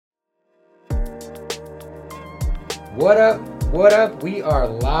What up? What up? We are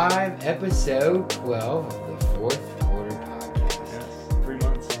live, episode 12 of the Fourth Quarter Podcast. Yes, 3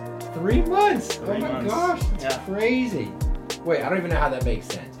 months. 3 months? Oh 3 my months. gosh, that's Yeah. crazy. Wait, I don't even know how that makes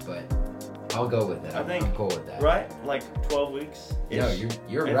sense, but I'll go with it. I think, I'm cool with that. Right? Like 12 weeks? No,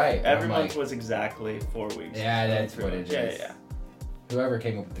 you're right. Every I'm month like, was exactly 4 weeks. yeah, that's 3 what months. it is. Yeah. Whoever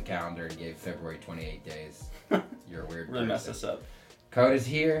came up with the calendar and gave February 28 days, you're a weird Really person. messed us up. Coda's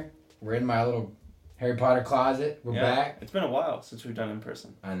here. We're in my little Harry Potter closet. We're back. It's been a while since we've done in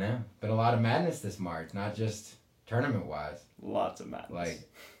person. I know. Been a lot of madness this March, not just tournament-wise. Lots of madness. Like,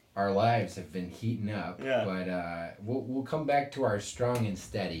 our lives have been heating up. Yeah. But we'll come back to our strong and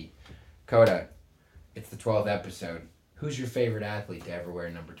steady. Coda, it's the 12th episode. Who's your favorite athlete to ever wear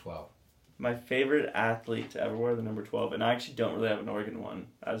number 12? My favorite athlete to ever wear the number 12, and I actually don't really have an Oregon one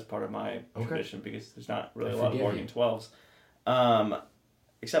as part of my tradition because there's not really a lot of Oregon 12s.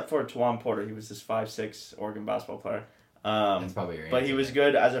 Except for Tawan Porter. He was this 5'6" Oregon basketball player. That's probably your answer. But he was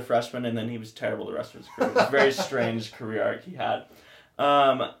good as a freshman, and then he was terrible the rest of his career. It was a very strange career arc he had.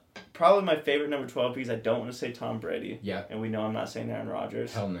 Probably my favorite number 12, because I don't want to say Tom Brady. Yeah. And we know I'm not saying Aaron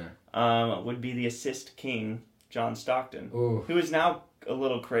Rodgers. Hell no. Would be the assist king, John Stockton. Ooh. Who is now a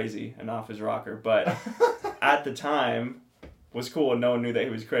little crazy and off his rocker, but at the time was cool and no one knew that he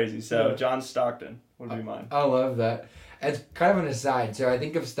was crazy. So Yeah. John Stockton would be mine. I love that. It's kind of an aside. So I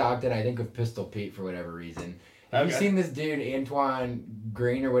think of Stockton, I think of Pistol Pete for whatever reason. Have you seen this dude, Antoine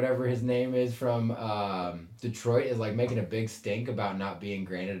Green or whatever his name is from Detroit, is like making a big stink about not being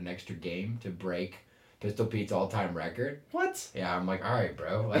granted an extra game to break Pistol Pete's all-time record? What? Yeah, I'm like, all right,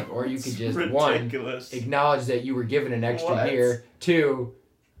 bro. Like, or you could just, ridiculous. one, acknowledge that you were given an extra year. Two,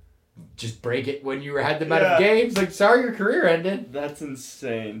 just break it when you had the amount of games. Like, sorry, your career ended. That's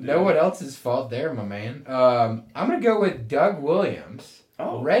insane, dude. No one else's fault there, my man. I'm going to go with Doug Williams.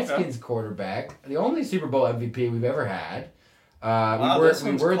 Redskins quarterback, the only Super Bowl MVP we've ever had. We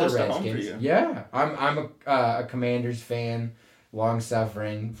were the Redskins. Yeah, I'm a Commanders fan, long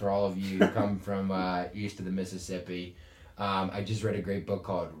suffering for all of you who come from east of the Mississippi. I just read a great book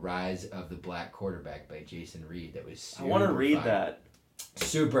called Rise of the Black Quarterback by Jason Reed. That was super I want to read fun. that.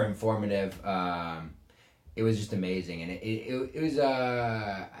 Super informative. It was just amazing, and it was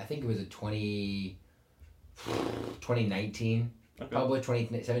I think it was a 2019. Probably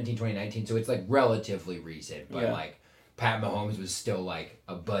 2017, 2019, so it's like relatively recent, but like Pat Mahomes was still like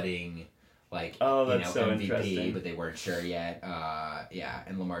a budding MVP, but they weren't sure yet.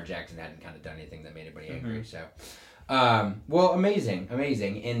 And Lamar Jackson hadn't kind of done anything that made anybody angry. So, amazing,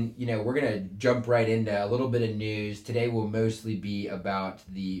 and we're gonna jump right into a little bit of news. Today will mostly be about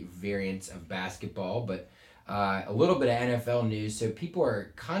the variants of basketball, but a little bit of NFL news. So people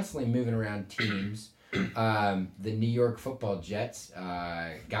are constantly moving around teams. The New York Football Jets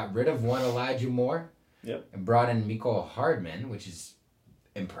got rid of one Elijah Moore and brought in Mecole Hardman, which is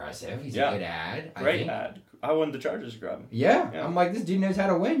impressive. He's a good ad. Great ad. I wanted the Chargers to grab him. Yeah. I'm like, this dude knows how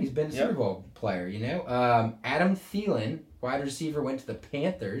to win. He's been a Super Bowl player, Adam Thielen, wide receiver, went to the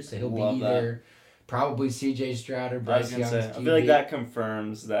Panthers, so he'll be either probably C.J. Stroud or Bryce Young's QB. I feel like that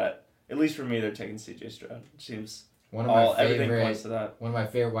confirms that, at least for me, they're taking C.J. Stroud. It seems... Everything points to that. One of my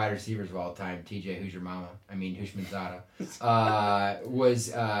favorite wide receivers of all time, TJ Who's Your Mama? Hushmanzada, was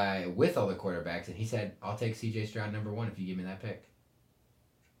with all the quarterbacks, and he said, I'll take CJ Stroud number 1 if you give me that pick.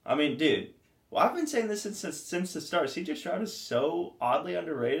 I mean, dude, well, I've been saying this since the start. CJ Stroud is so oddly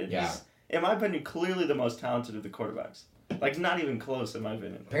underrated. Yeah. He's, in my opinion, clearly the most talented of the quarterbacks. Like, not even close, in my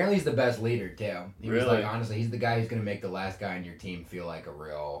opinion. Apparently he's the best leader, too. He was really? Like, honestly, he's the guy who's going to make the last guy on your team feel like a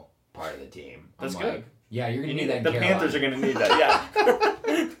real part of the team. That's good. Yeah, you're going to need that in the Carolina. Panthers are going to need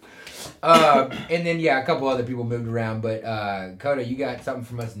that, and then, a couple other people moved around, but Coda, you got something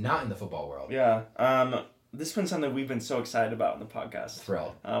from us not in the football world. Yeah. This has been something we've been so excited about in the podcast.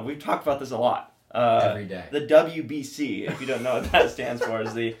 Thrilled. We've talked about this a lot. Every day. The WBC, if you don't know what that stands for,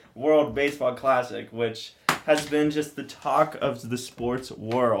 is the World Baseball Classic, which has been just the talk of the sports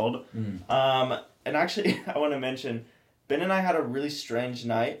world. And actually, I want to mention... Ben and I had a really strange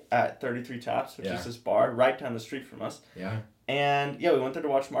night at 33 Taps, which is this bar right down the street from us. Yeah. And, we went there to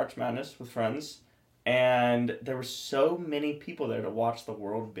watch March Madness with friends. And there were so many people there to watch the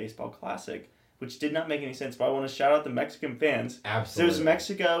World Baseball Classic, which did not make any sense. But I want to shout out the Mexican fans. Absolutely. So it was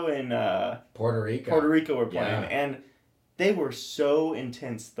Mexico and Puerto Rico. Puerto Rico were playing. And they were so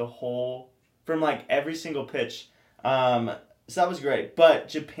intense from like every single pitch. So that was great. But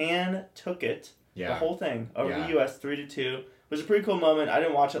Japan took it. The whole thing over the U.S. 3-2. It was a pretty cool moment. I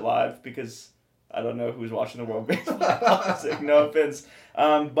didn't watch it live because I don't know who was watching the World Baseball Classic. No offense.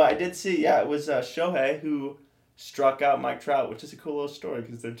 But I did see, it was Shohei who struck out Mike Trout, which is a cool little story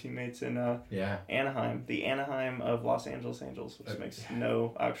because they're teammates in Yeah. Anaheim, the Anaheim of Los Angeles Angels, which makes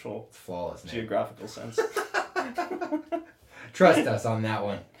no actual Flawless name. geographical sense. Trust us on that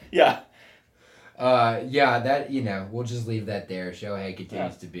one. Yeah. Yeah, that, we'll just leave that there. Shohei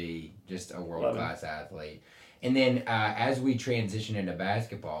continues to be just a world-class athlete. And then as we transition into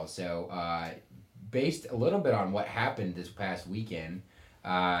basketball, so based a little bit on what happened this past weekend,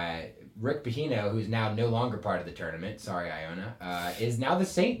 Rick Pitino, who's now no longer part of the tournament, sorry Iona, is now the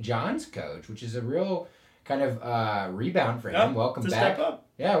St. John's coach, which is a real kind of rebound for him. Welcome back. Step up.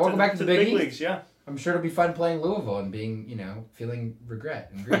 Yeah, welcome back to the Big Leagues. Yeah. I'm sure it'll be fun playing Louisville and being, feeling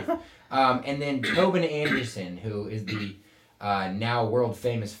regret and grief. And then Tobin Anderson, who is the now world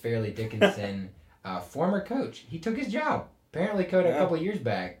famous Fairleigh Dickinson former coach. He took his job. Apparently, Kota a couple of years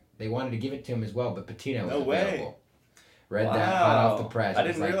back, they wanted to give it to him as well, but Pitino was available. Read that hot off the press. I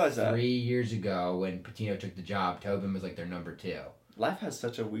didn't realize that. 3 years ago when Pitino took the job, Tobin was like their number 2. Life has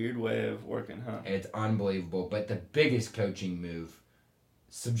such a weird way of working, huh? It's unbelievable. But the biggest coaching move,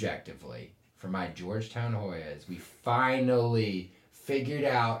 subjectively, for my Georgetown Hoyas, we finally figured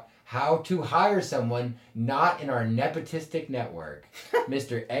out how to hire someone not in our nepotistic network.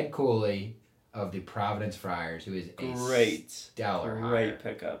 Mr. Ed Cooley of the Providence Friars, who is a stellar hire.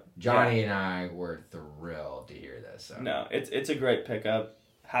 Pickup. Johnny and I were thrilled to hear this. So. No, it's a great pickup.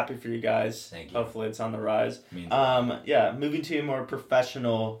 Happy for you guys. Thank you. Hopefully it's on the rise. Moving to a more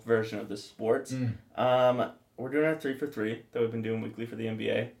professional version of the sports. We're doing our 3 for 3 that we've been doing weekly for the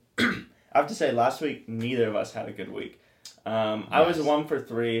NBA. I have to say, last week, neither of us had a good week. I was 1 for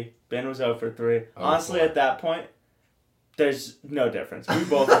 3. Ben was 0 for 3. Honestly, at that point, there's no difference. We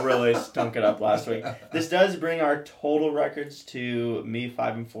both really stunk it up last week. This does bring our total records to me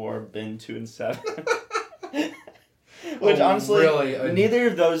 5 and 4, Ben 2 and 7. Which honestly, neither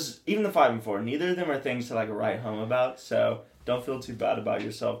of those, even the 5 and 4, neither of them are things to write home about. So don't feel too bad about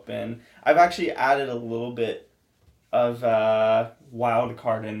yourself, Ben. I've actually added a little bit of wild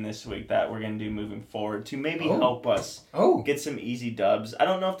card in this week that we're going to do moving forward to maybe help us get some easy dubs. I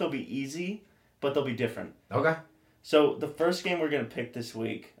don't know if they'll be easy, but they'll be different. Okay. So the first game we're going to pick this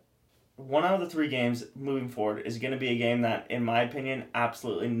week, 1 out of the 3 games moving forward is going to be a game that, in my opinion,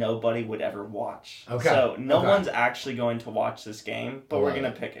 absolutely nobody would ever watch. Okay. So no one's actually going to watch this game, but we're going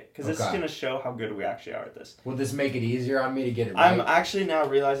to pick it because this is going to show how good we actually are at this. Will this make it easier on me to get it right? I'm actually now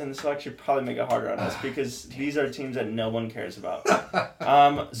realizing this will actually probably make it harder on us because these are teams that no one cares about.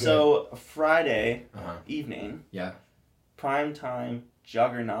 So Friday evening, prime time,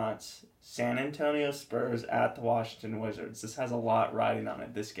 juggernauts, San Antonio Spurs at the Washington Wizards. This has a lot riding on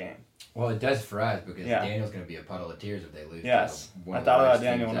it, this game. Well, it does for us because Daniel's going to be a puddle of tears if they lose. Yes. I thought about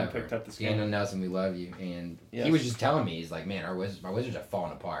Daniel when I picked up this game. Daniel Nelson, we love you. And he was just telling me, he's like, man, our Wizards are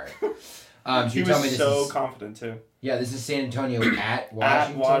falling apart. He was so confident, too. Yeah, this is San Antonio at Washington.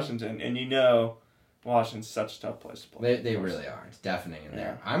 At Washington. And Washington's such a tough place to play. They really are. It's deafening in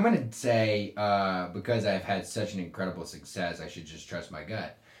there. I'm going to say, because I've had such an incredible success, I should just trust my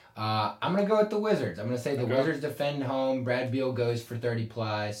gut. I'm going to go with the Wizards. I'm going to say the Wizards defend home. Brad Beal goes for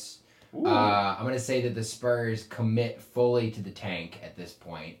 30+. I'm going to say that the Spurs commit fully to the tank at this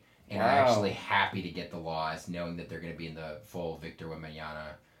point and are actually happy to get the loss, knowing that they're going to be in the full Victor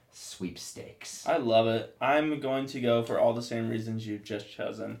Wembanyama sweepstakes. I love it. I'm going to go for all the same reasons you've just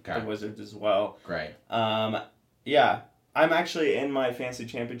chosen. The Wizards as well. Great. I'm actually in my fantasy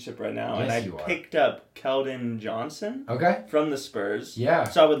championship right now, and I picked up Keldon Johnson from the Spurs. Yeah.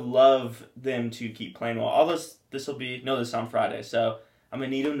 So I would love them to keep playing well. This is on Friday, so I'm going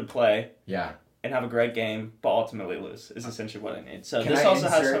to need him to play. Yeah. And have a great game, but ultimately lose is essentially what I need. So this also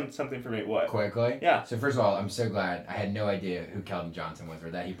has something for me. What? Quickly? Yeah. So first of all, I'm so glad. I had no idea who Keldon Johnson was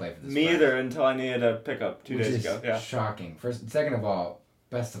or that he played for the Spurs. Me either, until I needed a pickup 2 days ago. Yeah. Shocking. Second of all,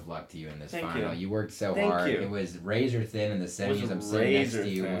 best of luck to you in this final. You worked so hard. It was razor thin in the semis. I'm sitting next to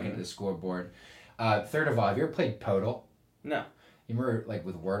you looking at the scoreboard. Third of all, have you ever played Podal? No. You remember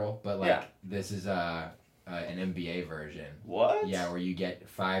with Wordle? But this is an NBA version. What? Yeah, where you get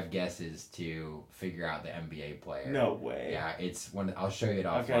 5 guesses to figure out the NBA player. No way. Yeah, it's one. I'll show you it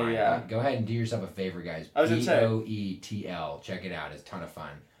offline. Okay, yeah. Go ahead and do yourself a favor, guys. I was gonna say Poetl. Check it out. It's a ton of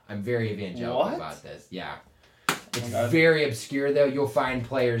fun. I'm very evangelical about this. Yeah. It's very obscure, though. You'll find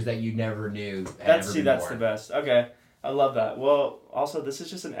players that you never knew. That's the best. Okay. I love that. Well, also, this is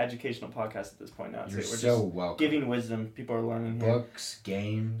just an educational podcast at this point now. You're We're so just welcome. Giving wisdom. People are learning here. Books,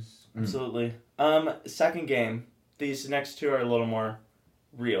 games. Absolutely. Second game. These next 2 are a little more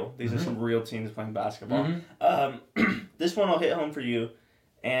real. These are some real teams playing basketball. This one will hit home for you,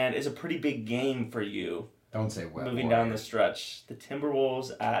 and is a pretty big game for you. Don't say what. Moving down the stretch. The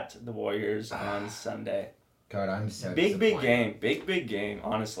Timberwolves at the Warriors on Sunday. God, I'm so big disappointed. big game.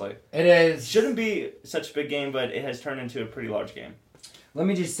 Honestly, It is. Shouldn't be such a big game, but it has turned into a pretty large game. Let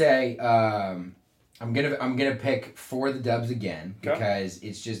me just say, I'm gonna pick for the Dubs again because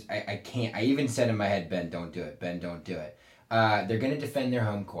it's just I can't. I even said in my head, Ben, don't do it. Ben, don't do it. They're gonna defend their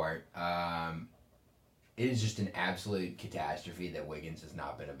home court. It is just an absolute catastrophe that Wiggins has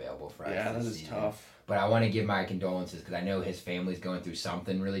not been available for us. Yeah, this that is season. tough. But I want to give my condolences because I know his family's going through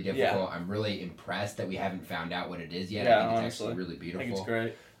something really difficult. Yeah. I'm really impressed that we haven't found out what it is yet. Yeah, I think it's honestly, actually really beautiful. I think it's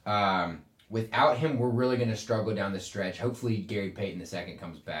great. Without him, we're really going to struggle down the stretch. Hopefully, Gary Payton II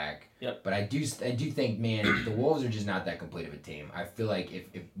comes back. Yep. But I do think, man, the Wolves are just not that complete of a team. I feel like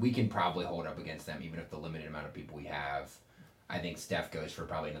if we can probably hold up against them, even if the limited amount of people we have, I think Steph goes for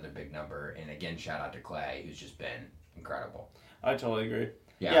probably another big number. And again, shout out to Clay, who's just been incredible. I totally agree.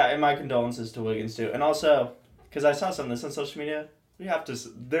 Yeah, and my condolences to Wiggins too. And also, because I saw some of this on social media, we have to.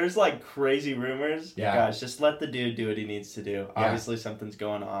 There's like crazy rumors. Yeah. Guys, just let the dude do what he needs to do. Yeah. Obviously, something's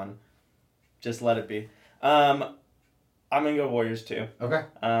going on. Just let it be. I'm gonna go Warriors too. Okay.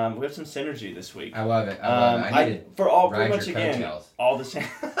 We have some synergy this week. I love it. I need for all ride pretty much your again coattails. all the same.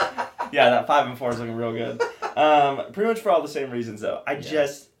 Yeah, that 5 and 4 is looking real good. Pretty much for all the same reasons though.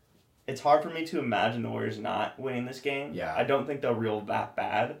 It's hard for me to imagine the Warriors not winning this game. Yeah. I don't think they'll real that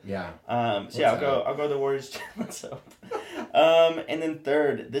bad. Yeah. I'll go the Warriors. Let's hope. And then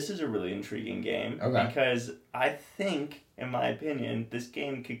third, this is a really intriguing game because I think, in my opinion, this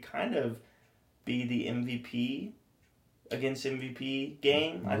game could kind of be the MVP against MVP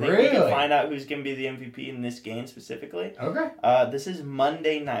game. I think we can find out who's going to be the MVP in this game specifically. Okay. This is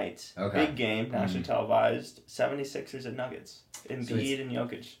Monday night. Okay. Big game, nationally televised. 76ers and Nuggets. Embiid and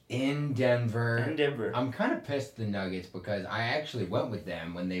Jokic. In Denver. I'm kind of pissed at the Nuggets because I actually went with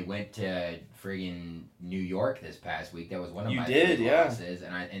them when they went to friggin' New York this past week. That was one of my losses.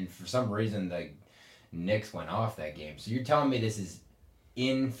 And for some reason, the Knicks went off that game. So you're telling me this is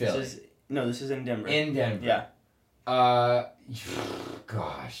in Philly? This is in Denver. In Denver. Yeah.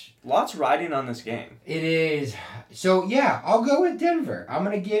 Gosh. Lots riding on this game. It is. So, yeah, I'll go with Denver. I'm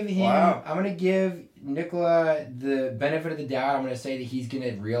going to give him... Wow. I'm going to give Nikola the benefit of the doubt. I'm going to say that he's going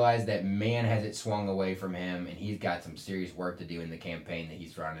to realize that man has it swung away from him, and he's got some serious work to do in the campaign that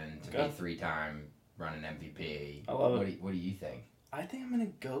he's running to be 3-time running MVP. I love it. What do you think? I think I'm going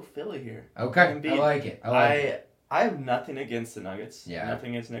to go Philly here. Okay. I like it. I have nothing against the Nuggets. Yeah.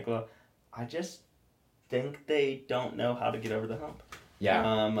 Nothing against Nikola. I just think they don't know how to get over the hump. Yeah.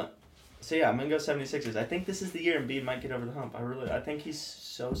 I'm gonna go 76ers. I think this is the year Embiid might get over the hump. I think he's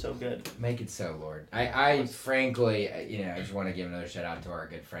so good. Make it so, Lord. I frankly, I just want to give another shout out to our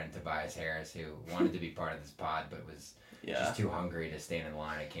good friend Tobias Harris, who wanted to be part of this pod, but was just too hungry to stand in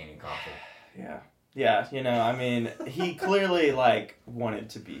line at Canyon Coffee. Yeah. He clearly wanted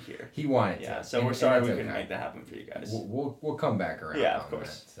to be here. He wanted to. Yeah. So we're sorry we couldn't make that happen for you guys. We'll come back around. Yeah, of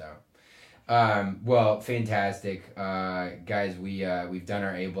course. That, so. Well, fantastic, guys. We've done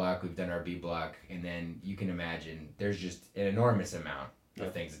our A block, we've done our B block, and then you can imagine there's just an enormous amount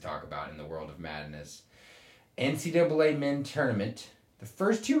of things to talk about in the world of madness. NCAA men tournament. The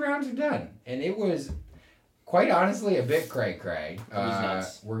first 2 rounds are done, and it was quite honestly a bit cray-cray.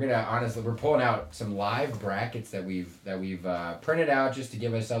 We're pulling out some live brackets that we've printed out just to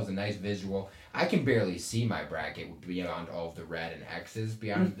give ourselves a nice visual. I can barely see my bracket beyond all of the red and X's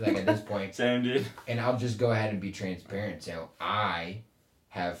beyond at this point. Same, dude. And I'll just go ahead and be transparent. So I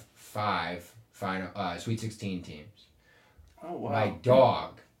have 5 final Sweet 16 teams. Oh wow. My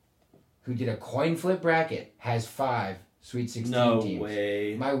dog, who did a coin flip bracket, has 5 Sweet 16 teams. No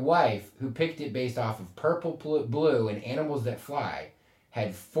way. My wife, who picked it based off of purple, blue, and animals that fly,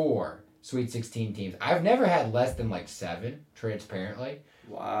 had 4 Sweet 16 teams. I've never had less than 7, transparently.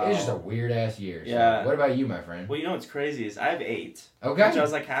 Wow. It was just a weird-ass year. Yeah. So what about you, my friend? Well, what's crazy is I have 8. Okay. Which I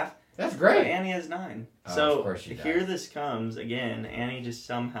was half. That's great. Annie has 9. Oh, so of course she does. Here this comes again. Annie just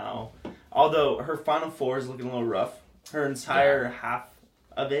somehow, although her final 4 is looking a little rough, her entire half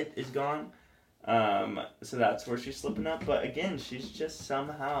of it is gone. So that's where she's slipping up. But again, she's just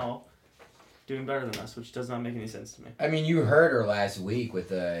somehow doing better than us, which does not make any sense to me. I mean, you heard her last week with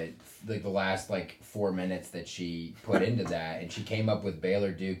the last 4 minutes that she put into that, and she came up with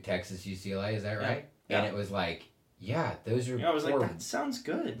Baylor, Duke, Texas, UCLA. Is that right? Yeah. And it was those are. I was that sounds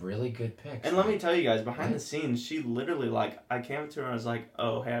good. Really good picks. And let me tell you guys, behind the scenes, she literally I came up to her and I was like,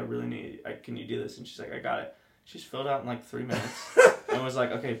 "Oh, hey, I really need. Can you do this?" And she's like, "I got it." She's filled out in 3 minutes. And was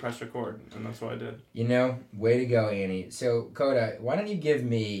like, "Okay, press record," and that's what I did. Way to go, Annie. So, Kota, why don't you give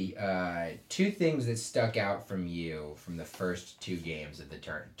me 2 things that stuck out from you from the first 2 games of the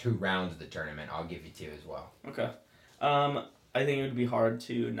 2 rounds of the tournament? I'll give you 2 as well. Okay. I think it would be hard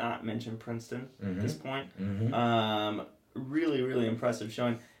to not mention Princeton at this point. Really, really impressive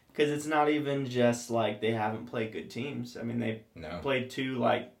showing. Because it's not even just like they haven't played good teams. I mean, they played two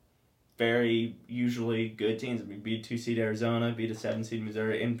like very usually good teams. I mean, beat 2-seed Arizona, beat a 7-seed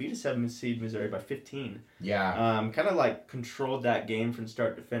Missouri, and beat a 7-seed Missouri by 15. Yeah. Kind of like controlled that game from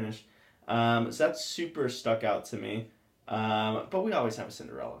start to finish. So that super stuck out to me. But we always have a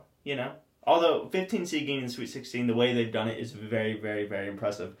Cinderella, you know? Although 15 seed getting in the Sweet 16, the way they've done it is very, very, very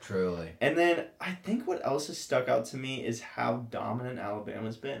impressive. Truly. And then I think what else has stuck out to me is how dominant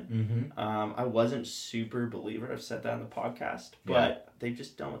Alabama's been. I wasn't super believer. I've said that in the podcast, but they've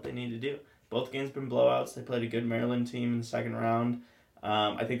just done what they need to do. Both games been blowouts. They played a good Maryland team in the second round.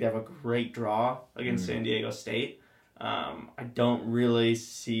 I think they have a great draw against San Diego State. I don't really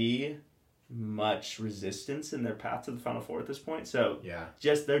see much resistance in their path to the Final Four at this point. So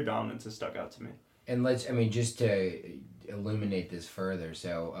just their dominance has stuck out to me. And just to illuminate this further,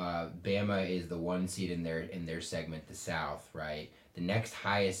 so Bama is the 1 seed in their segment, the South, right? The next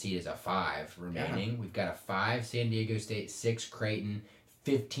highest seed is a 5 remaining. We've got a 5 San Diego State, 6 Creighton,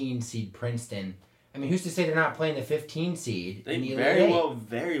 15 seed Princeton. I mean, who's to say they're not playing the 15 seed? They in the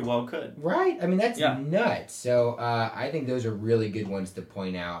very well could. Right? I mean, that's nuts. So I think those are really good ones to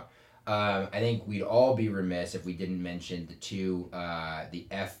point out. I think we'd all be remiss if we didn't mention the two, the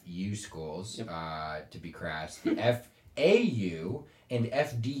FU schools, to be crass. The FAU and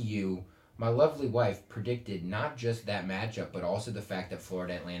FDU. My lovely wife predicted not just that matchup, but also the fact that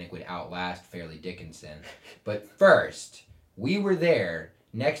Florida Atlantic would outlast Fairleigh Dickinson. But first, we were there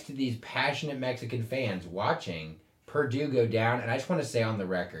next to these passionate Mexican fans watching Purdue go down. And I just want to say on the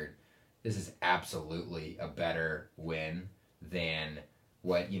record, this is absolutely a better win than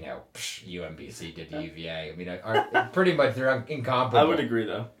what, UMBC did to UVA. I mean, pretty much they're incomparable. I would agree,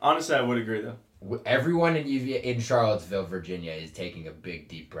 though. Honestly, I would agree, though. Everyone in UVA, in Charlottesville, Virginia, is taking a big,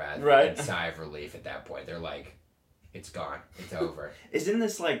 deep breath and sigh of relief at that point. They're like, it's gone. It's over. Isn't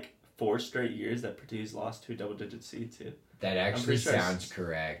this like 4 straight years that Purdue's lost to a double-digit seed, too? That actually sounds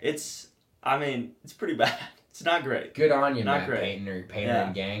correct. It's pretty bad. It's not great. Good on you, Matt Painter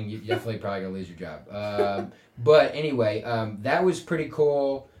and gang. You definitely probably going to lose your job. But anyway, that was pretty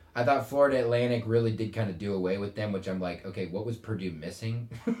cool. I thought Florida Atlantic really did kind of do away with them, which I'm like, okay, what was Purdue missing?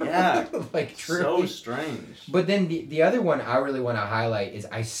 Yeah. Truly. So strange. But then the other one I really want to highlight is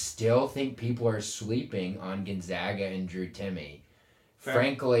I still think people are sleeping on Gonzaga and Drew Timme. Fair.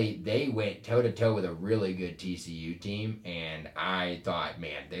 Frankly, they went toe-to-toe with a really good TCU team, and I thought,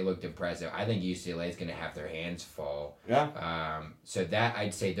 man, they looked impressive. I think UCLA is going to have their hands full. Yeah. So that,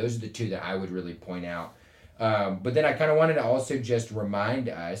 I'd say, those are the two that I would really point out. But then I kind of wanted to also just remind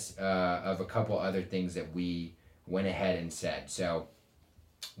us of a couple other things that we went ahead and said. So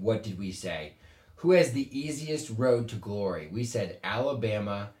what did we say? Who has the easiest road to glory? We said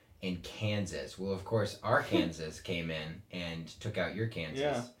Alabama and Kansas. Well, of course, our Kansas came in and took out your Kansas.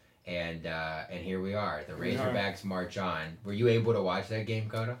 Yeah. And here we are. The Razorbacks march on. Were you able to watch that game,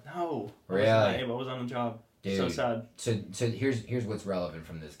 Kota? No. Really? I was on the job. Dude, so sad. So here's what's relevant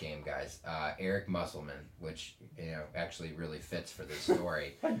from this game, guys. Eric Musselman, which actually really fits for this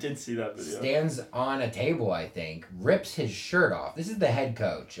story. I did see that video. Stands on a table, I think, rips his shirt off. This is the head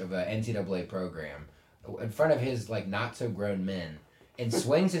coach of an NCAA program, in front of his not so grown men, and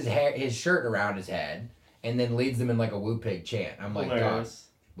swings his shirt around his head, and then leads them in a woo pig chant. I'm like, dog,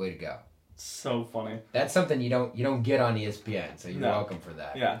 way to go. So funny. That's something you don't get on ESPN, so you're welcome for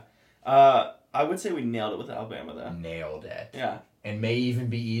that. Yeah. I would say we nailed it with Alabama, though. Nailed it. Yeah. And may even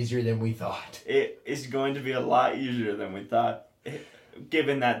be easier than we thought. It is going to be a lot easier than we thought,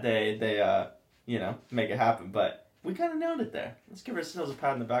 given that they make it happen. But we kind of nailed it there. Let's give ourselves a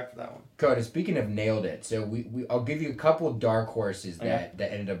pat on the back for that one. Kota, speaking of nailed it, so I'll give you a couple dark horses that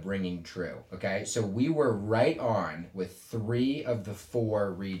ended up ringing true, okay? So we were right on with 3 of the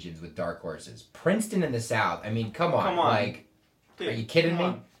 4 regions with dark horses. Princeton in the South, I mean, come on. Dude, are you kidding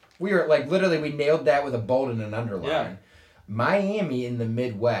me? We were literally, we nailed that with a bold and an underline. Yeah. Miami in the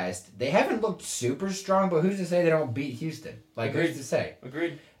Midwest, they haven't looked super strong, but who's to say they don't beat Houston? Who's to say?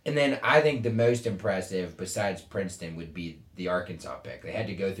 Agreed. And then I think the most impressive, besides Princeton, would be the Arkansas pick. They had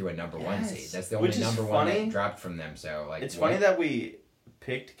to go through a number 1 seed. That's the only number 1 that dropped from them. So it's funny that we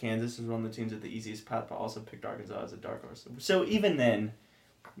picked Kansas as one of the teams with the easiest path, but also picked Arkansas as a dark horse. So even then,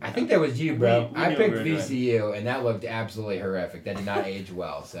 I think that was you, bro. I picked VCU, and that looked absolutely horrific. That did not age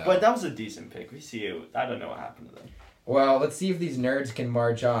well. So, but that was a decent pick. VCU, I don't know what happened to them. Well, let's see if these nerds can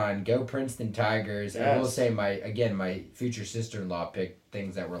march on. Go Princeton Tigers. Yes. I will say my future sister-in-law picked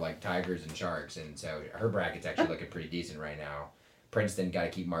things that were like Tigers and Sharks, and so her bracket's actually looking pretty decent right now. Princeton got to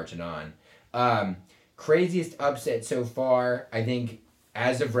keep marching on. Craziest upset so far, I think,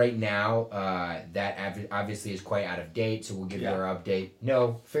 as of right now, that obviously is quite out of date, so we'll give you our update.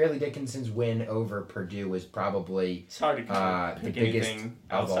 No, Fairleigh Dickinson's win over Purdue was probably It's hard to the biggest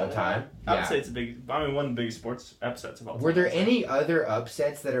of all time. I would say it's one of the biggest sports upsets of all time. Were there any other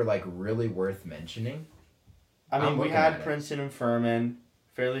upsets that are like really worth mentioning? I mean, we had Princeton and Furman,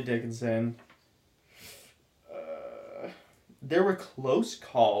 Fairleigh Dickinson. There were close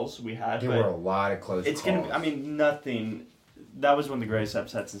calls we had. There were a lot of close calls. Nothing. That was one of the greatest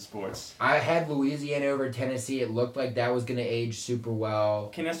upsets in sports. I had Louisiana over Tennessee. It looked like that was going to age super well.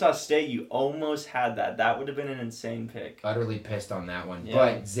 Kennesaw State, you almost had that. That would have been an insane pick. Utterly pissed on that one. Yeah.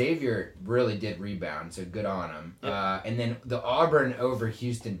 But Xavier really did rebound, so good on him. Yep. And then the Auburn over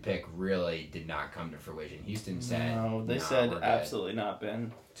Houston pick really did not come to fruition. Houston said... No, they said absolutely not,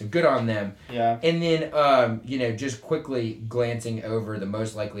 Ben. So good on them. Yeah. And then, just quickly glancing over the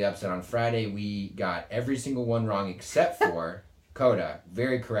most likely upset on Friday, we got every single one wrong except for Kota.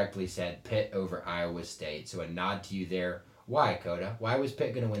 Very correctly said Pitt over Iowa State. So a nod to you there. Why, Kota? Why was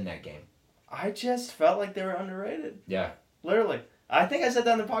Pitt going to win that game? I just felt like they were underrated. Yeah. Literally. I think I said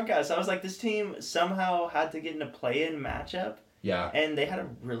that on the podcast. I was like, this team somehow had to get in a play-in matchup. Yeah. And they had a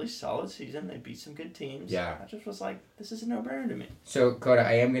really solid season. They beat some good teams. Yeah. I just was like, this is a no-brainer to me. So, Kota,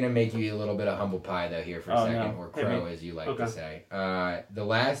 I am going to make you a little bit of humble pie, though, here for a second, no. or crow, as you like to say. The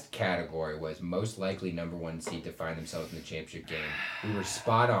last category was most likely number one seed to find themselves in the championship game. We were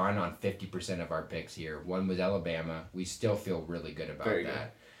spot on 50% of our picks here. One was Alabama. We still feel really good about that.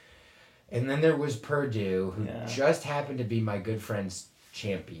 Good. And then there was Purdue, who just happened to be my good friend's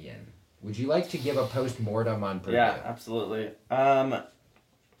champion. Would you like to give a post-mortem on Purdue? Yeah, absolutely.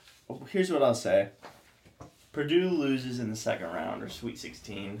 Here's what I'll say. Purdue loses in the second round or Sweet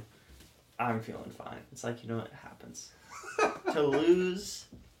 16. I'm feeling fine. It's like, it happens. To lose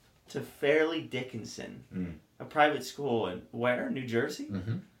to Fairleigh Dickinson, a private school in where? New Jersey?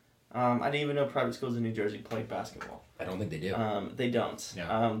 Mm-hmm. I didn't even know private schools in New Jersey played basketball. I don't think they do. They don't.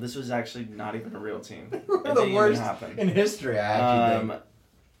 Yeah. This was actually not even a real team. We're the worst in history, I actually think.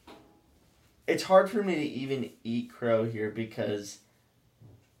 It's hard for me to even eat crow here because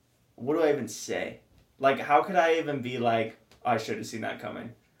what do I even say? Like, how could I even be like, I should have seen that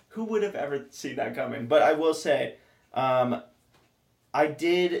coming? Who would have ever seen that coming? But I will say, I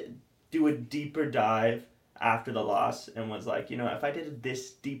did do a deeper dive after the loss and was like, if I did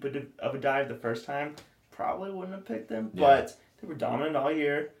this deep of a dive the first time, probably wouldn't have picked them. Yeah. But they were dominant all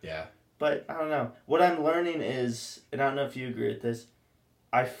year. Yeah. But I don't know. What I'm learning is, and I don't know if you agree with this,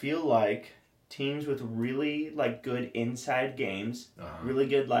 I feel like teams with really good inside games, really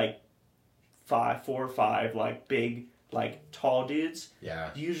good 4 or 5 big tall dudes,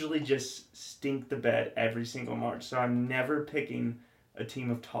 usually just stink the bed every single March. So I'm never picking a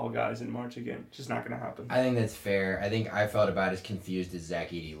team of tall guys in March again. It's just not going to happen. I think that's fair. I think I felt about as confused as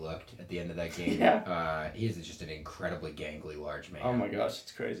Zach Edey looked at the end of that game. Yeah. He is just an incredibly gangly large man. Oh my gosh,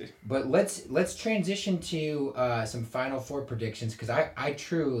 it's crazy. But let's transition to some Final Four predictions, because I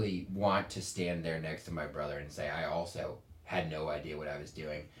truly want to stand there next to my brother and say I also had no idea what I was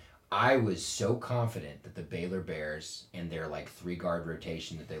doing. I was so confident that the Baylor Bears and their 3-guard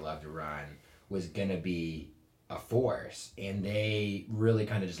rotation that they love to run was going to be a force, and they really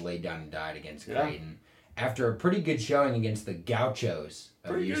kind of just laid down and died against Creighton after a pretty good showing against the Gauchos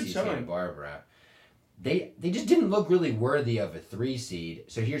of UC Santa Barbara. They just didn't look really worthy of a 3 seed.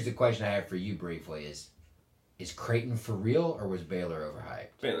 So here's the question I have for you briefly: is Creighton for real, or was Baylor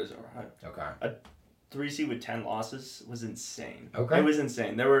overhyped? Baylor's overhyped. Okay. A 3 seed with 10 losses was insane. Okay. It was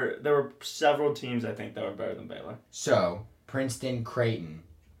insane. There were several teams I think that were better than Baylor. So Princeton, Creighton,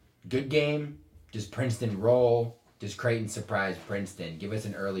 good game. Does Princeton roll? Does Creighton surprise Princeton? Give us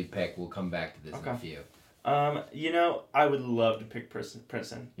an early pick. We'll come back to this in a few. I would love to pick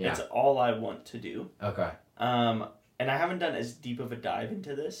Princeton. Yeah. It's all I want to do. Okay. And I haven't done as deep of a dive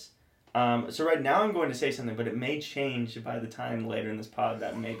into this. So right now I'm going to say something, but it may change by the time later in this pod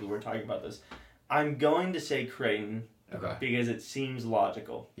that maybe we're talking about this. I'm going to say Creighton because it seems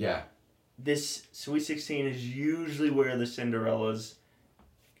logical. Yeah. This Sweet 16 is usually where the Cinderellas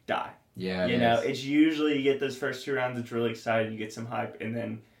die. Yeah, it's usually you get those first 2 rounds, it's really exciting, you get some hype, and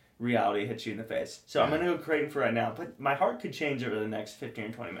then reality hits you in the face. So I'm going to go Creighton for right now, but my heart could change over the next 15 or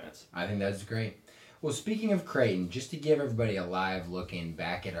 20 minutes. I think that's great. Well, speaking of Creighton, just to give everybody a live look-in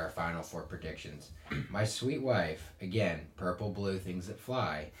back at our Final Four predictions, my sweet wife, again, purple, blue, things that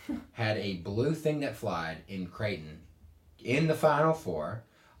fly, had a blue thing that flied in Creighton in the Final Four,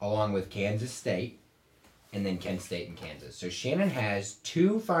 along with Kansas State, and then Kent State and Kansas. So Shannon has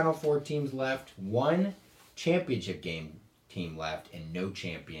 2 Final Four teams left, 1 championship game team left and no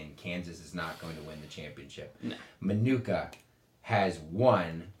champion, Kansas is not going to win the championship. No. Manuka has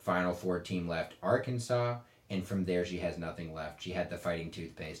one Final Four team left, Arkansas, and from there she has nothing left. She had the fighting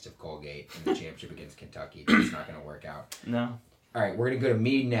toothpaste of Colgate in the championship against Kentucky. It's not going to work out. No. All right, we're going to go to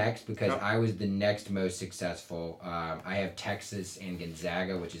me next because I was the next most successful. I have Texas and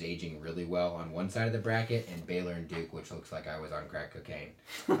Gonzaga, which is aging really well on one side of the bracket, and Baylor and Duke, which looks like I was on crack cocaine.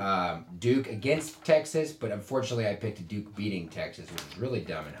 Duke against Texas, but unfortunately I picked Duke beating Texas, which is really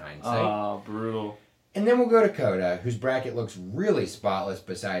dumb in hindsight. Oh, brutal. And then we'll go to Kota, whose bracket looks really spotless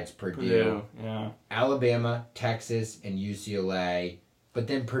besides Purdue. Yeah. Alabama, Texas, and UCLA. But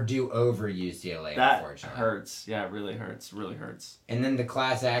then Purdue over UCLA, that unfortunately. Hurts. Yeah, it really hurts. Really hurts. And then the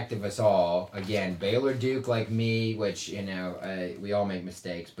class act of us all, again, Baylor Duke like me, which, we all make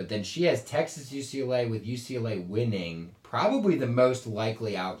mistakes. But then she has Texas UCLA with UCLA winning, probably the most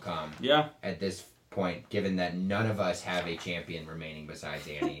likely outcome at this point, given that none of us have a champion remaining besides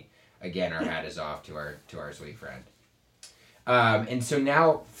Annie. Again, our hat is off to our sweet friend. And so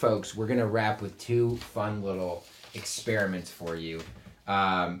now, folks, we're going to wrap with two fun little experiments for you.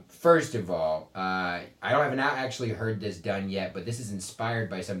 First of all, I have not actually heard this done yet, but this is inspired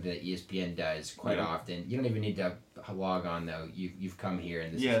by something that ESPN does quite often. You don't even need to log on, though. You've come here,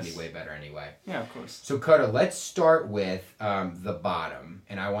 and this is going to be way better anyway. Yeah, of course. So, Kota, let's start with the bottom,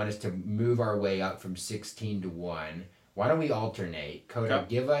 and I want us to move our way up from 16 to 1. Why don't we alternate? Kota,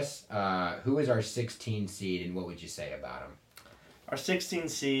 give us who is our 16 seed, and what would you say about him? Our 16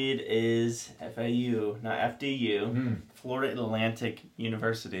 seed is FAU, not FDU, Florida Atlantic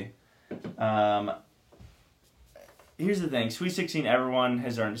University. Here's the thing. Sweet 16, everyone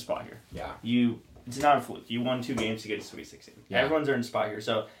has earned a spot here. Yeah. It's not a fluke. You won 2 games to get to Sweet 16. Yeah. Everyone's earned a spot here.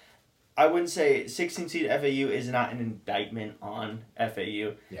 So I wouldn't say 16 seed FAU is not an indictment on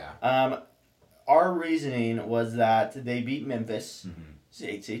FAU. Yeah. Our reasoning was that they beat Memphis. It's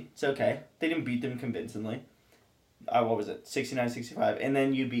 8 seed. It's okay. They didn't beat them convincingly. What was it? 69-65. And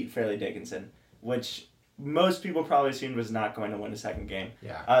then you beat Fairleigh Dickinson, which most people probably assumed was not going to win a second game.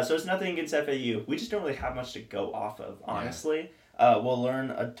 Yeah. So it's nothing against FAU. We just don't really have much to go off of, honestly. Yeah. We'll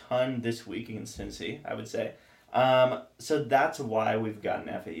learn a ton this week against Tennessee, I would say. So that's why we've gotten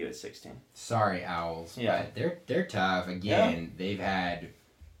FAU at 16. Sorry, Owls. Yeah. But they're tough. Again, they've had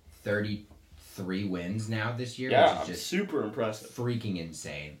 33 wins now this year, which is just super impressive. Freaking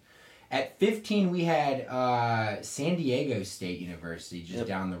insane. At 15, we had San Diego State University just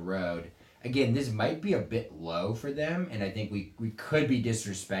down the road. Again, this might be a bit low for them, and I think we could be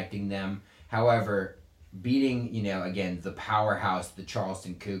disrespecting them. However, beating, again, the powerhouse the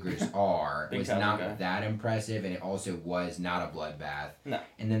Charleston Cougars was not that impressive, and it also was not a bloodbath. No.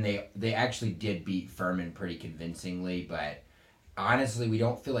 And then they actually did beat Furman pretty convincingly, but honestly, we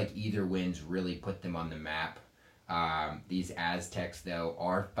don't feel like either wins really put them on the map. These Aztecs, though,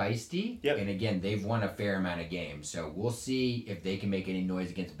 are feisty. Yep. And again, they've won a fair amount of games. So we'll see if they can make any noise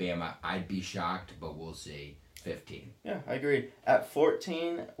against Bama. I'd be shocked, but we'll see. 15. Yeah, I agree. At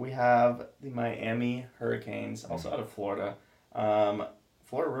 14, we have the Miami Hurricanes, also out of Florida.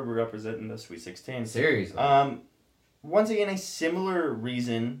 Florida River representing the Sweet 16. Seriously. Once again, a similar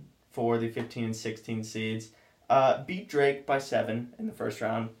reason for the 15 and 16 seeds. Beat Drake by 7 in the first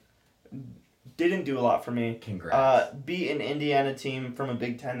round. Didn't do a lot for me. Congrats. Beat an Indiana team from a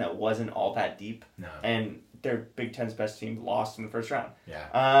Big Ten that wasn't all that deep. No. And their Big Ten's best team lost in the first round.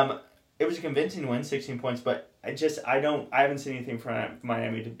 Yeah. It was a convincing win, 16 points, but I haven't seen anything from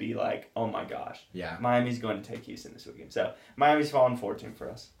Miami to be like, oh my gosh. Yeah. Miami's going to take Houston this weekend. So Miami's fallen 14 for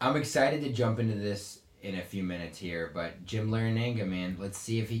us. I'm excited to jump into this in a few minutes here, but Jim Larinaga, man, let's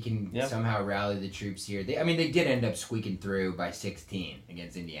see if he can somehow rally the troops here. They did end up squeaking through by 16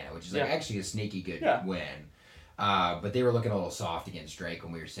 against Indiana, which is actually a sneaky good win. But they were looking a little soft against Drake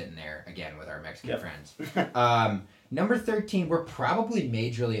when we were sitting there, again, with our Mexican friends. Number 13, we're probably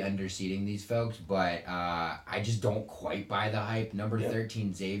majorly underseeding these folks, but I just don't quite buy the hype. Number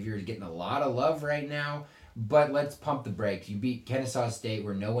 13, Xavier is getting a lot of love right now, but let's pump the brakes. You beat Kennesaw State,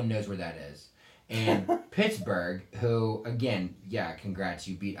 where no one knows where that is. And Pittsburgh, who, again, congrats,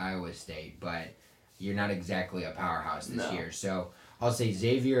 you beat Iowa State, but you're not exactly a powerhouse this year. So I'll say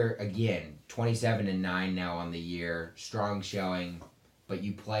Xavier, again, 27-9 now on the year, strong showing, but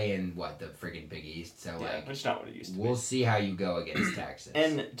you play in, the friggin' Big East, so, it's not what it used to be. We'll see how you go against Texas.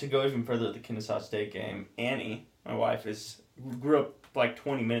 And to go even further with the Kennesaw State game, Annie, my wife, grew up like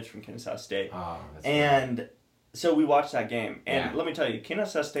 20 minutes from Kennesaw State. Oh, that's and so we watched that game, and let me tell you,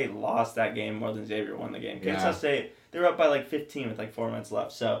 Kennesaw State lost that game more than Xavier won the game. Kennesaw State, they were up by like 15 with like 4 minutes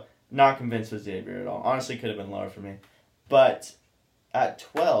left, so not convinced with Xavier at all. Honestly, could have been lower for me. But at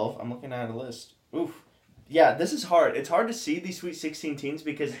 12, I'm looking at a list. Yeah, this is hard. It's hard to see these Sweet 16 teams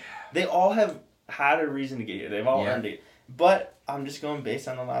because they all have had a reason to get here. They've all earned it. But I'm just going based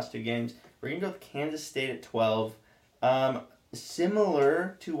on the last 2 games. We're going to go with Kansas State at 12.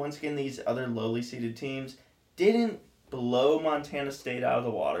 Similar to, once again, these other lowly seeded teams, didn't blow Montana State out of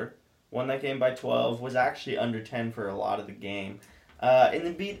the water. Won that game by 12. Was actually under 10 for a lot of the game. And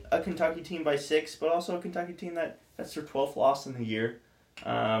then beat a Kentucky team by 6, but also a Kentucky team that's their 12th loss in the year.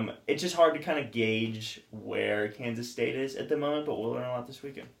 It's just hard to kind of gauge where Kansas State is at the moment, but we'll learn a lot this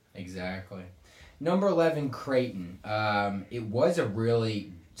weekend. Exactly. Number 11, Creighton. It was a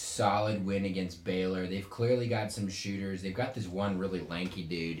really solid win against Baylor. They've clearly got some shooters. They've got this one really lanky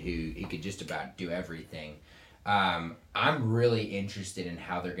dude who he could just about do everything. I'm really interested in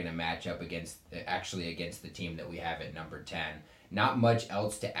how they're going to match up against the team that we have at number 10. Not much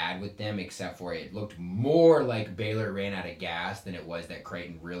else to add with them except for it looked more like Baylor ran out of gas than it was that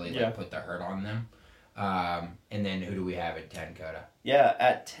Creighton really put the hurt on them. And then who do we have at 10, Kota? Yeah,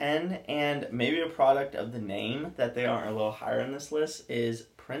 at 10, and maybe a product of the name that they aren't a little higher on this list is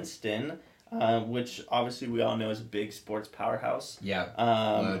Princeton, which obviously we all know is a big sports powerhouse. Yeah,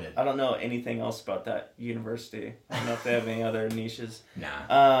 loaded. I don't know anything else about that university. I don't know if they have any other niches.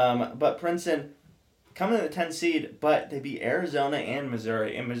 Nah. But Princeton coming in the 10 seed, but they beat Arizona and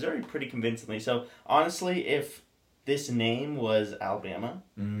Missouri pretty convincingly. So honestly, if this name was Alabama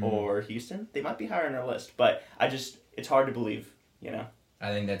or Houston, they might be higher on our list. But it's hard to believe, you know.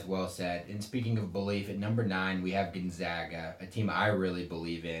 I think that's well said. And speaking of belief, at number 9, we have Gonzaga, a team I really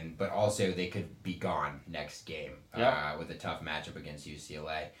believe in, but also they could be gone next game with a tough matchup against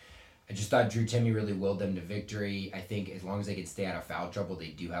UCLA. I just thought Drew Timme really willed them to victory. I think as long as they can stay out of foul trouble,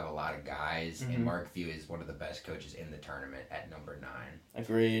 they do have a lot of guys. And Mark Few is one of the best coaches in the tournament at number 9.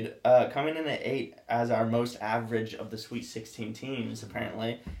 Agreed. Coming in at 8 as our most average of the Sweet 16 teams,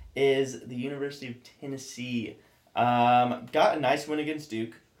 apparently, is the University of Tennessee. Got a nice win against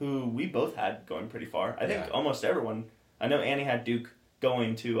Duke, who we both had going pretty far. I think almost everyone. I know Annie had Duke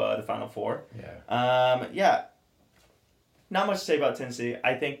going to the Final Four. Yeah. Not much to say about Tennessee.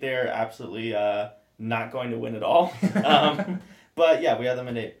 I think they're absolutely not going to win at all. But yeah, we have them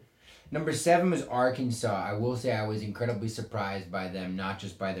at 8. Number 7 was Arkansas. I will say I was incredibly surprised by them, not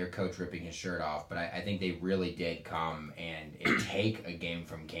just by their coach ripping his shirt off, but I think they really did come and take a game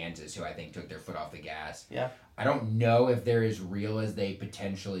from Kansas, who I think took their foot off the gas. Yeah. I don't know if they're as real as they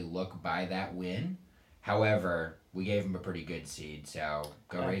potentially look by that win. However, we gave them a pretty good seed, so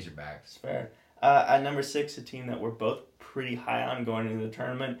go Razorbacks. It's fair. At number 6, a team that we're both pretty high on going into the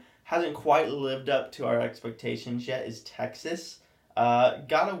tournament, hasn't quite lived up to our expectations yet, is Texas.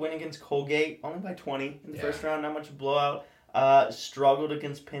 Got a win against Colgate, only by 20 in the first round, not much of a blowout. Struggled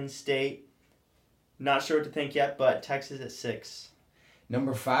against Penn State. Not sure what to think yet, but Texas at 6.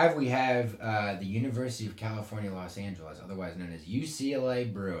 Number 5, we have the University of California, Los Angeles, otherwise known as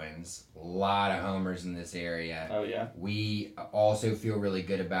UCLA Bruins. A lot of homers in this area. Oh, yeah. We also feel really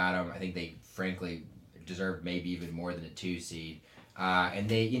good about them. I think they, frankly, deserve maybe even more than a 2 seed. And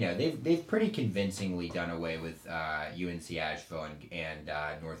they've pretty convincingly done away with UNC Asheville and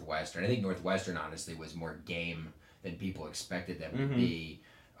Northwestern. I think Northwestern, honestly, was more game than people expected them to be.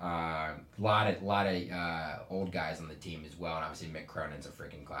 Lot of old guys on the team as well, and obviously Mick Cronin's a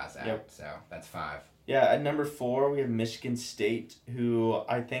freaking class act. So that's 5. Yeah, at number 4 we have Michigan State, who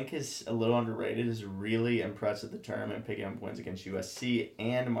I think is a little underrated. Is really impressed at the tournament, picking up wins against USC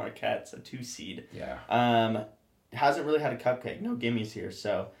and Marquette's a 2 seed. Yeah. Hasn't really had a cupcake, no gimmies here.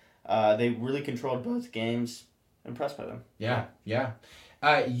 So they really controlled both games. Impressed by them. Yeah.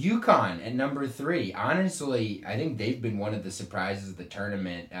 UConn at number 3. Honestly, I think they've been one of the surprises of the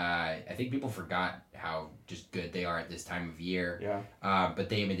tournament. I think people forgot how just good they are at this time of year. Yeah. But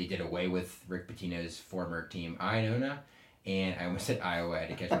they did away with Rick Pitino's former team, Iona. And I almost said Iowa, I had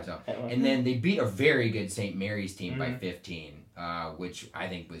to catch myself. And then they beat a very good St. Mary's team by 15, which I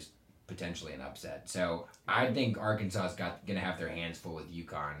think was potentially an upset. So I think Arkansas is going to have their hands full with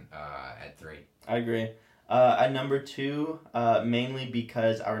UConn at 3. I agree. At number 2, mainly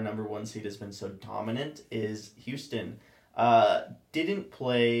because our number 1 seed has been so dominant, is Houston. Didn't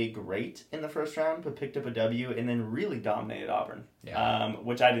play great in the first round, but picked up a W and then really dominated Auburn,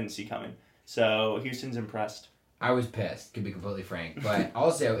 which I didn't see coming. So Houston's impressed. I was pissed, to be completely frank. But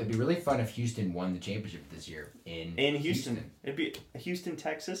also, it'd be really fun if Houston won the championship this year in Houston. It'd be Houston,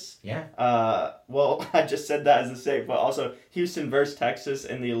 Texas. Yeah. Well, I just said that as a sake, but also Houston versus Texas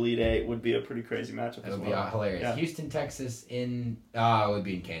in the Elite Eight would be a pretty crazy matchup as well. It would be hilarious. Yeah. Houston, Texas it would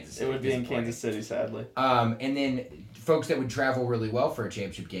be in Kansas City. It would be in Kansas City, sadly. And then folks that would travel really well for a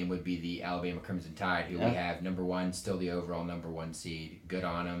championship game would be the Alabama Crimson Tide, who we have number 1, still the overall number 1 seed. Good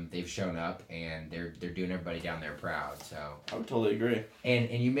on them. They've shown up, and they're doing everybody down there proud. So I would totally agree. And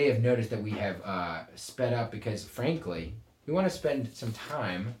you may have noticed that we have sped up because, frankly, we want to spend some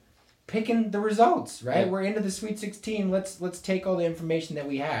time picking the results, right? Yeah. We're into the Sweet 16. Let's take all the information that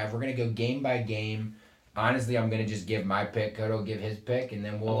we have. We're going to go game by game. Honestly, I'm going to just give my pick. Kota will give his pick, and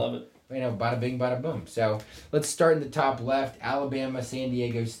then we'll... I love it. Bada bing, bada boom. So let's start in the top left. Alabama, San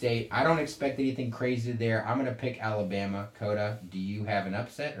Diego State. I don't expect anything crazy there. I'm gonna pick Alabama. Kota, do you have an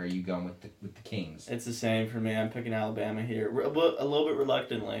upset, or are you going with the Kings? It's the same for me. I'm picking Alabama here, a little bit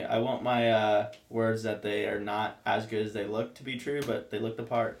reluctantly. I want my words that they are not as good as they look to be true, but they look the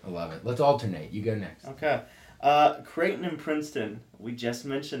part. I love it. Let's alternate. You go next. Okay. Creighton and Princeton. We just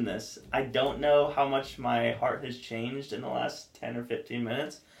mentioned this. I don't know how much my heart has changed in the last 10 or 15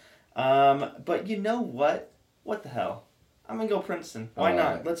 minutes. But you know what? What the hell? I'm going to go Princeton. Why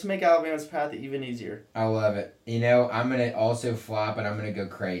not? Let's make Alabama's path even easier. I love it. I'm going to also flop, and I'm going to go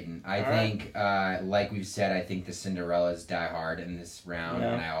Creighton. I think, like we've said, I think the Cinderellas die hard in this round,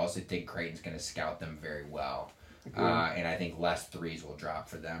 and I also think Creighton's going to scout them very well. And I think less threes will drop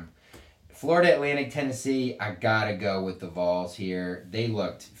for them. Florida Atlantic, Tennessee, I got to go with the Vols here. They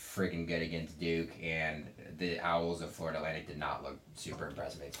looked freaking good against Duke, and the Owls of Florida Atlantic did not look super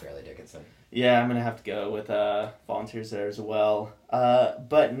impressive against Fairleigh Dickinson. Yeah, I'm going to have to go with Volunteers there as well.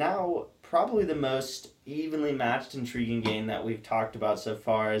 But now, probably the most evenly matched, intriguing game that we've talked about so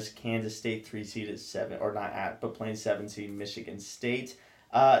far is Kansas State 3 seed at 7, or not at, but playing 7 seed Michigan State.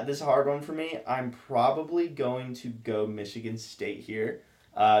 This is a hard one for me. I'm probably going to go Michigan State here,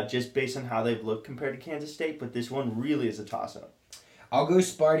 just based on how they've looked compared to Kansas State, but this one really is a toss-up. I'll go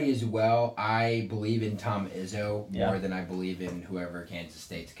Sparty as well. I believe in Tom Izzo more than I believe in whoever Kansas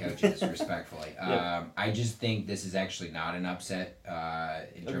State's coach is, respectfully. I just think this is actually not an upset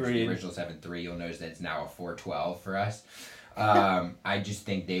in terms of the original 7-3. You'll notice that it's now a 4-12 for us. I just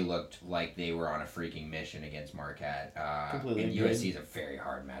think they looked like they were on a freaking mission against Marquette. And USC is a very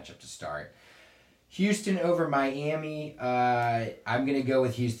hard matchup to start. Houston over Miami. I'm going to go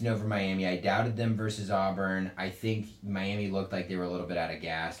with Houston over Miami. I doubted them versus Auburn. I think Miami looked like they were a little bit out of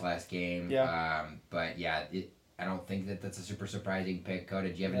gas last game. But yeah, I don't think that's a super surprising pick. Kota,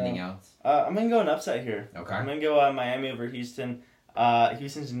 do you have anything else? I'm going to go an upset here. Okay. I'm going to go Miami over Houston.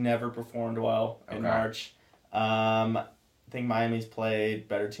 Houston's never performed well in March. I think Miami's played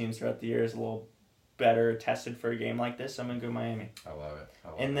better teams throughout the year. Is a little better tested for a game like this. So I'm going to go Miami. I love it.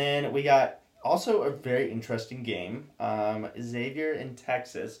 And then we got... also a very interesting game, Xavier in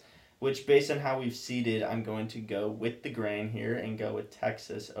Texas, which based on how we've seeded, I'm going to go with the grain here and go with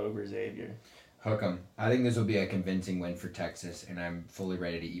Texas over Xavier. Hook 'em. I think this will be a convincing win for Texas, and I'm fully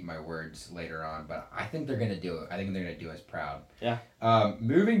ready to eat my words later on, but I think they're going to do it. I think they're going to do us proud. Yeah.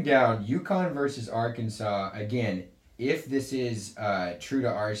 Moving down, UConn versus Arkansas. Again, if this is true to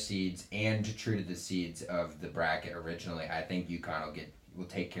our seeds and true to the seeds of the bracket originally, I think UConn will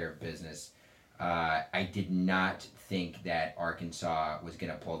take care of business. I did not think that Arkansas was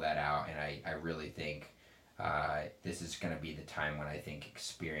going to pull that out, and I really think this is going to be the time when I think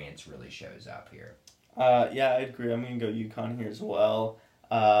experience really shows up here. Yeah, I agree. I'm going to go UConn here as well.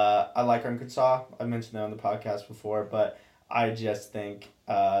 I like Arkansas. I mentioned that on the podcast before, but I just think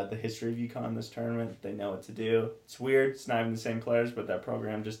the history of UConn in this tournament, they know what to do. It's weird. It's not even the same players, but that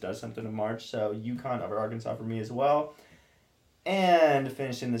program just does something in March. So UConn over Arkansas for me as well. And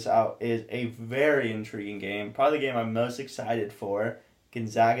finishing this out is a very intriguing game. Probably the game I'm most excited for.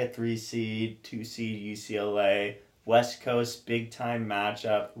 Gonzaga 3 seed, 2 seed UCLA. West Coast big-time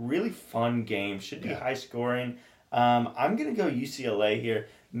matchup. Really fun game. Should be high scoring. I'm going to go UCLA here,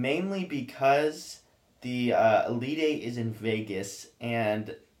 mainly because the Elite Eight is in Vegas.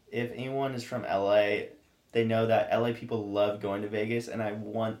 And if anyone is from LA, they know that LA people love going to Vegas, and I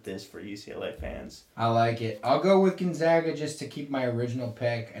want this for UCLA fans. I like it. I'll go with Gonzaga just to keep my original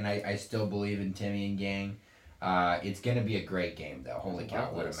pick, and I still believe in Timmy and gang. It's going to be a great game, though. Holy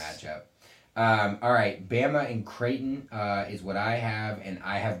cow, what a matchup. All right, Bama and Creighton is what I have, and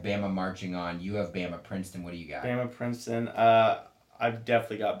I have Bama marching on. You have Bama Princeton. What do you got? Bama Princeton. I've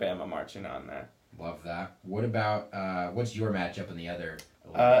definitely got Bama marching on there. Love that. What about, what's your matchup in the other?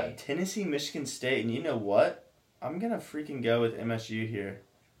 Tennessee, Michigan State, and you know what? I'm going to freaking go with MSU here.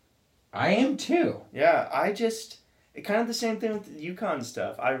 I am too. Yeah, it kind of the same thing with the UConn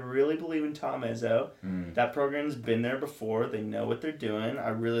stuff. I really believe in Tom Izzo. That program's been there before. They know what they're doing. I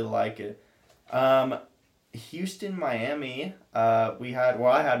really like it. Houston, Miami. I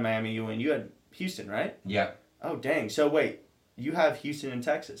had Miami. You had Houston, right? Yep. Oh, dang. So, wait. You have Houston and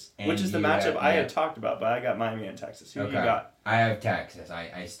Texas, And which is the matchup I had talked about, but I got Miami and Texas. Who do you got? I have Texas.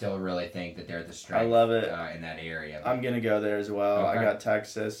 I still really think that they're the strength I love it. In that area. I'm going to go there as well. Okay. I got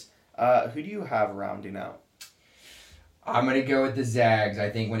Texas. Who do you have rounding out? I'm going to go with the Zags.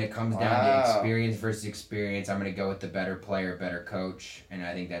 I think when it comes down to experience versus experience, I'm going to go with the better player, better coach, and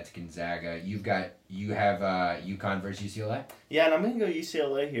I think that's Gonzaga. You have UConn versus UCLA? Yeah, and I'm going to go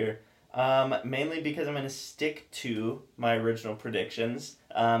UCLA here. Mainly because I'm going to stick to my original predictions.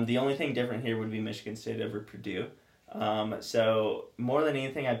 The only thing different here would be Michigan State over Purdue. So more than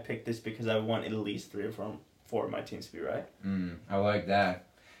anything, I picked this because I want at least 3 or 4 of my teams to be right. I like that.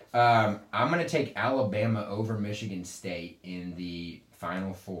 I'm going to take Alabama over Michigan State in the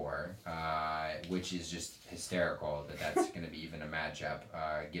Final Four, which is just hysterical that's going to be even a matchup,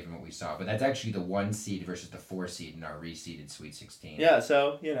 given what we saw. But that's actually the 1 seed versus the 4 seed in our reseeded Sweet 16. Yeah,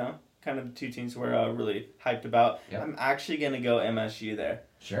 so, kind of the 2 teams we're really hyped about. Yep. I'm actually going to go MSU there.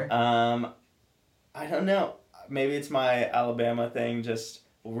 Sure. I don't know. Maybe it's my Alabama thing, just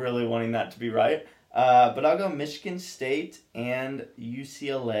really wanting that to be right. But I'll go Michigan State and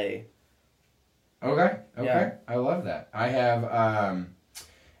UCLA. Okay. Yeah. I love that. I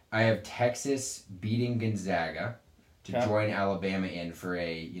have Texas beating Gonzaga to join Alabama in for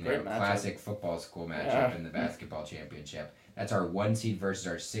a classic football school matchup in the basketball championship. That's our 1 seed versus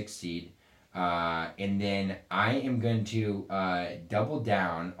our 6 seed. And then I am going to double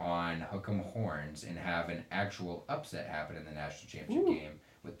down on Hook'em Horns and have an actual upset happen in the national championship game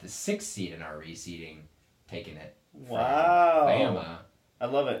with the 6th seed in our reseeding taking it. Wow. Bama. I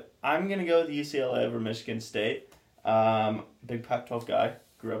love it. I'm going to go with UCLA over Michigan State. Big Pac-12 guy.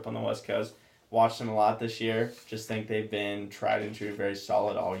 Grew up on the West Coast. Watched them a lot this year. Just think they've been tried and true, very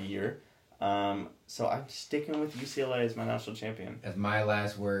solid all year. So I'm sticking with UCLA as my national champion. As my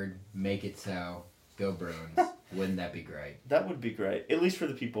last word, make it so. Go Bruins. Wouldn't that be great? That would be great. At least for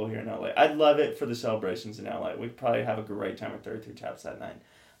the people here in LA. I'd love it for the celebrations in LA. We'd probably have a great time at 33 Taps that night.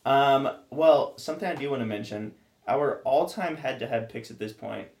 Well, something I do want to mention. Our all-time head-to-head picks at this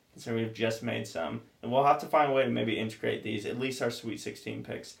point, considering we've just made some, and we'll have to find a way to maybe integrate these, at least our Sweet 16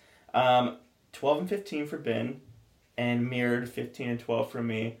 picks. 12 and 15 for Ben, and mirrored 15 and 12 for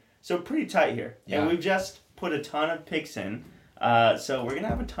me. So pretty tight here. Yeah. And we've just put a ton of picks in, so we're going to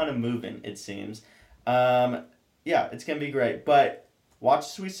have a ton of movement, it seems. Yeah, it's going to be great. But watch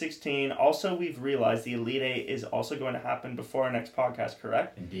Sweet 16. Also, we've realized the Elite Eight is also going to happen before our next podcast,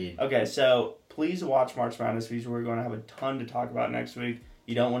 correct? Indeed. Okay, so please watch March Madness because we're going to have a ton to talk about next week.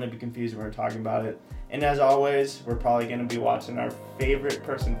 You don't want to be confused when we're talking about it. And as always, we're probably going to be watching our favorite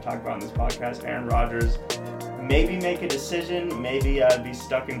person to talk about in this podcast, Aaron Rodgers. Maybe make a decision, maybe be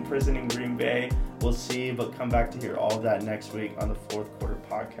stuck in prison in Green Bay. We'll see, but come back to hear all of that next week on the Fourth Quarter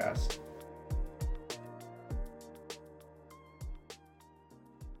Podcast.